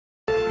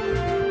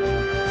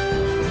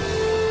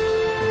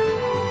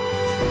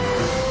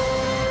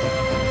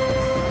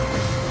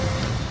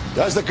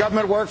Does the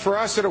government work for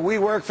us, or do we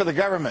work for the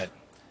government?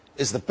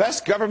 Is the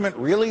best government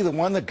really the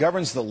one that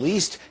governs the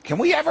least? Can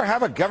we ever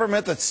have a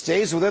government that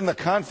stays within the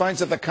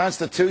confines of the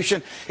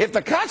Constitution? If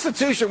the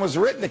Constitution was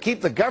written to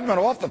keep the government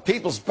off the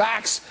people's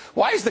backs,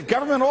 why is the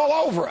government all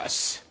over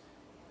us?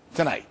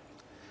 Tonight,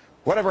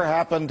 whatever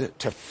happened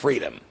to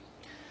freedom?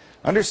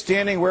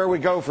 Understanding where we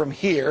go from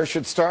here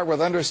should start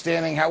with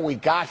understanding how we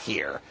got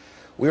here.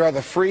 We are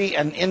the free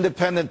and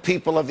independent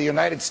people of the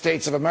United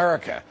States of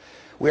America.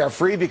 We are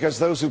free because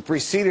those who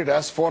preceded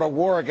us fought a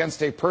war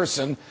against a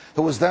person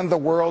who was then the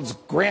world's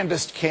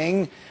grandest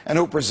king and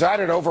who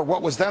presided over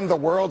what was then the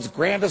world's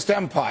grandest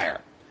empire.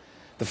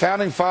 The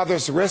Founding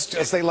Fathers risked,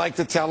 as they like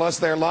to tell us,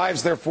 their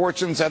lives, their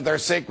fortunes, and their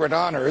sacred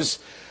honors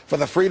for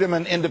the freedom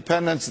and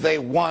independence they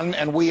won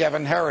and we have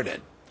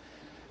inherited.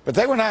 But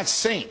they were not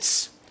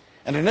saints.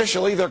 And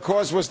initially, their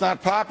cause was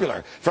not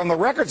popular. From the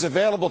records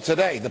available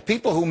today, the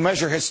people who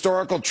measure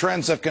historical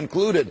trends have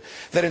concluded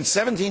that in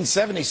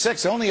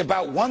 1776, only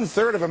about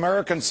one-third of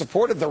Americans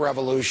supported the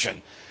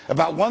revolution,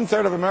 about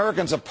one-third of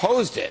Americans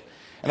opposed it,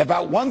 and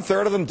about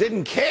one-third of them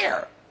didn't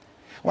care.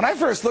 When I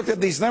first looked at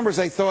these numbers,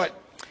 I thought,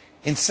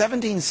 in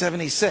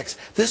 1776,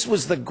 this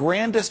was the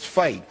grandest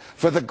fight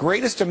for the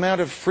greatest amount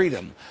of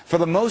freedom for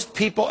the most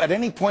people at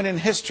any point in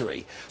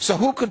history. So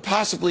who could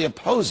possibly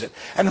oppose it?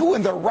 And who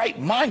in their right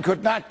mind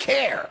could not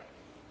care?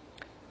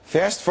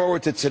 Fast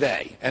forward to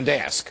today and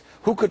ask,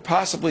 who could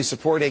possibly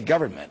support a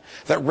government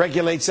that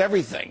regulates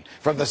everything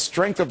from the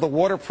strength of the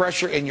water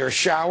pressure in your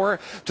shower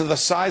to the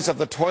size of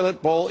the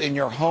toilet bowl in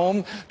your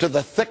home to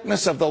the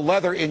thickness of the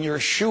leather in your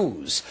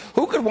shoes?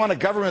 Who could want a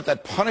government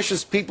that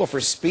punishes people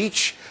for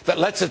speech, that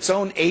lets its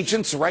own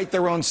agents write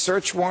their own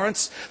search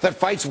warrants, that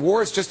fights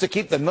wars just to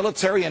keep the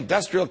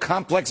military-industrial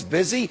complex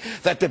busy,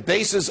 that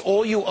debases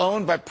all you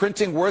own by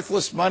printing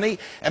worthless money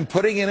and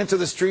putting it into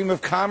the stream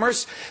of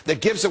commerce, that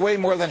gives away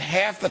more than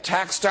half the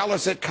tax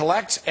dollars it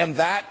collects, and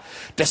that,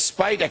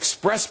 despite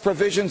express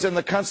provisions in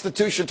the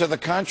Constitution to the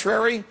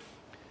contrary,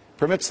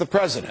 permits the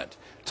president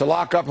to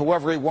lock up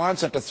whoever he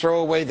wants and to throw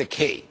away the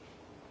key?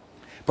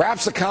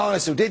 Perhaps the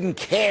colonists who didn't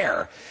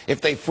care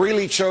if they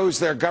freely chose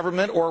their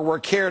government or were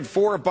cared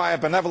for by a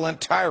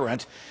benevolent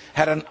tyrant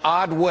had an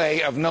odd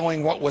way of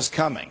knowing what was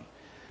coming.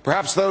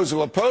 Perhaps those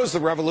who opposed the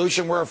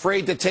revolution were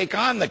afraid to take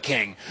on the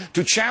king,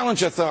 to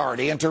challenge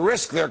authority, and to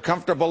risk their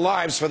comfortable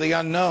lives for the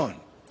unknown.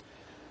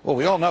 Well,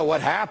 we all know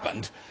what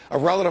happened. A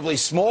relatively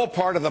small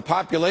part of the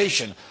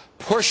population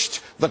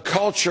pushed the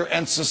culture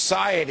and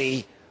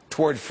society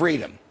toward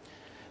freedom.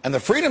 And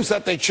the freedoms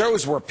that they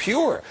chose were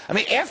pure. I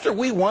mean, after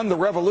we won the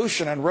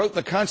revolution and wrote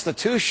the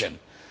Constitution,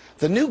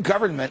 the new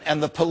government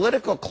and the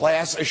political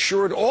class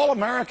assured all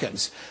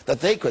Americans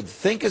that they could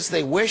think as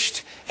they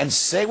wished and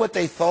say what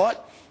they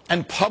thought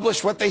and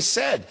publish what they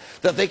said,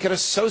 that they could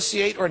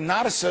associate or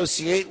not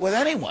associate with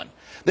anyone.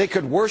 They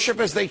could worship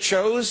as they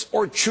chose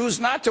or choose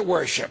not to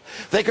worship.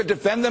 They could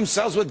defend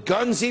themselves with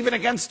guns even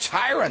against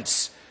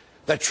tyrants.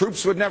 That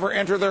troops would never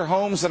enter their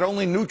homes, that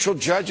only neutral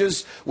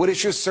judges would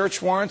issue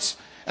search warrants,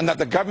 and that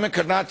the government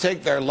could not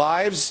take their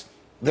lives,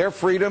 their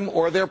freedom,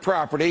 or their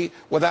property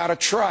without a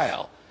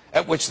trial,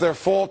 at which their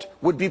fault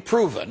would be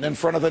proven in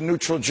front of a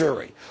neutral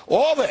jury.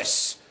 All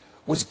this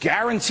was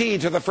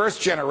guaranteed to the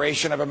first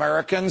generation of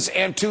Americans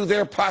and to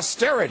their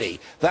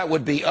posterity, that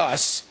would be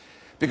us,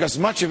 because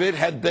much of it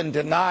had been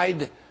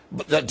denied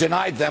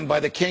them by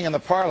the king and the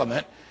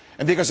parliament,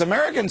 and because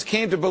Americans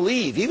came to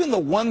believe, even the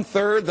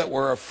one-third that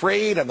were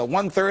afraid and the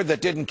one-third that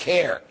didn't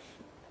care,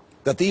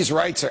 that these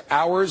rights are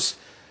ours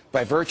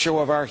by virtue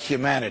of our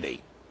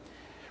humanity.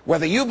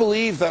 Whether you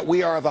believe that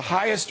we are the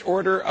highest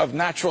order of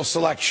natural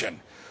selection,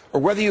 or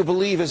whether you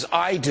believe, as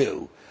I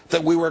do,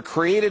 that we were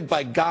created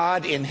by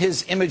God in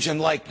his image and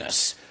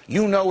likeness,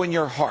 you know in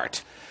your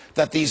heart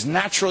that these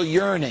natural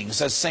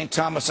yearnings, as St.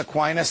 Thomas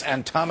Aquinas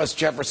and Thomas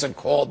Jefferson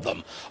called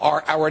them,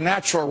 are our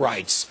natural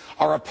rights,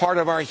 are a part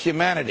of our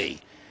humanity,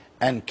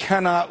 and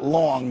cannot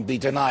long be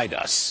denied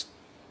us.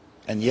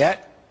 And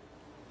yet,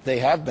 they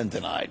have been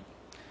denied.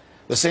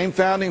 The same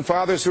Founding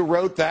Fathers who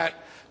wrote that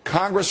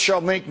Congress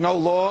shall make no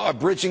law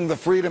abridging the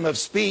freedom of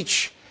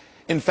speech,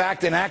 in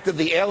fact, enacted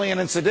the Alien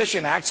and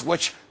Sedition Acts,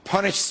 which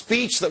punished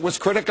speech that was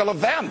critical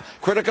of them,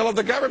 critical of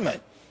the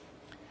government.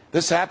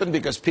 This happened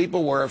because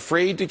people were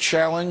afraid to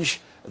challenge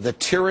the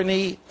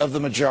tyranny of the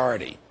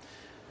majority.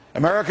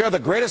 America, the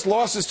greatest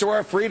losses to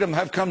our freedom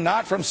have come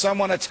not from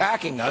someone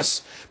attacking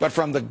us, but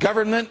from the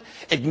government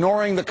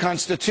ignoring the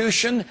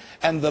Constitution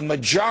and the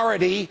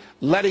majority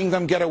letting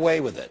them get away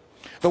with it.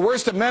 The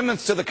worst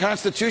amendments to the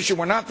Constitution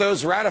were not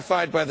those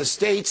ratified by the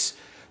states,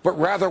 but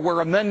rather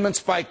were amendments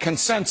by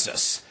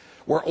consensus,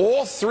 where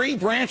all three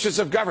branches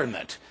of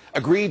government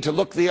agreed to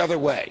look the other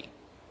way.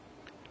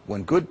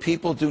 When good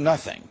people do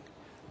nothing,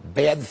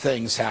 bad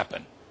things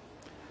happen.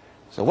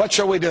 So what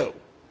shall we do?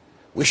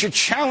 We should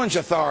challenge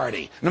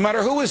authority, no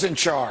matter who is in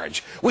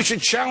charge. We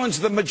should challenge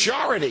the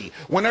majority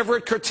whenever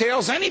it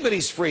curtails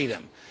anybody's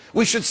freedom.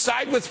 We should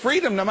side with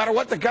freedom, no matter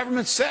what the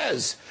government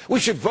says. We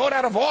should vote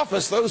out of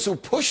office those who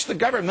push the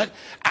government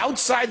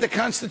outside the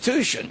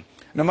Constitution,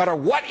 no matter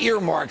what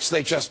earmarks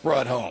they just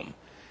brought home.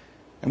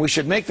 And we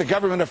should make the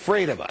government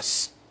afraid of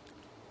us.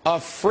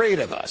 Afraid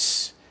of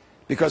us.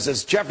 Because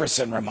as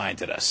Jefferson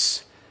reminded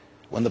us,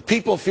 when the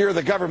people fear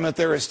the government,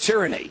 there is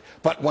tyranny.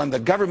 But when the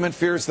government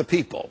fears the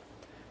people,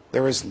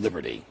 there is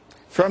liberty.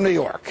 From New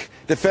York,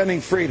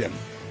 defending freedom.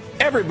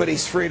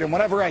 Everybody's freedom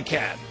whenever I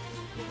can.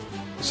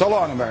 So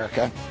long,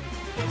 America.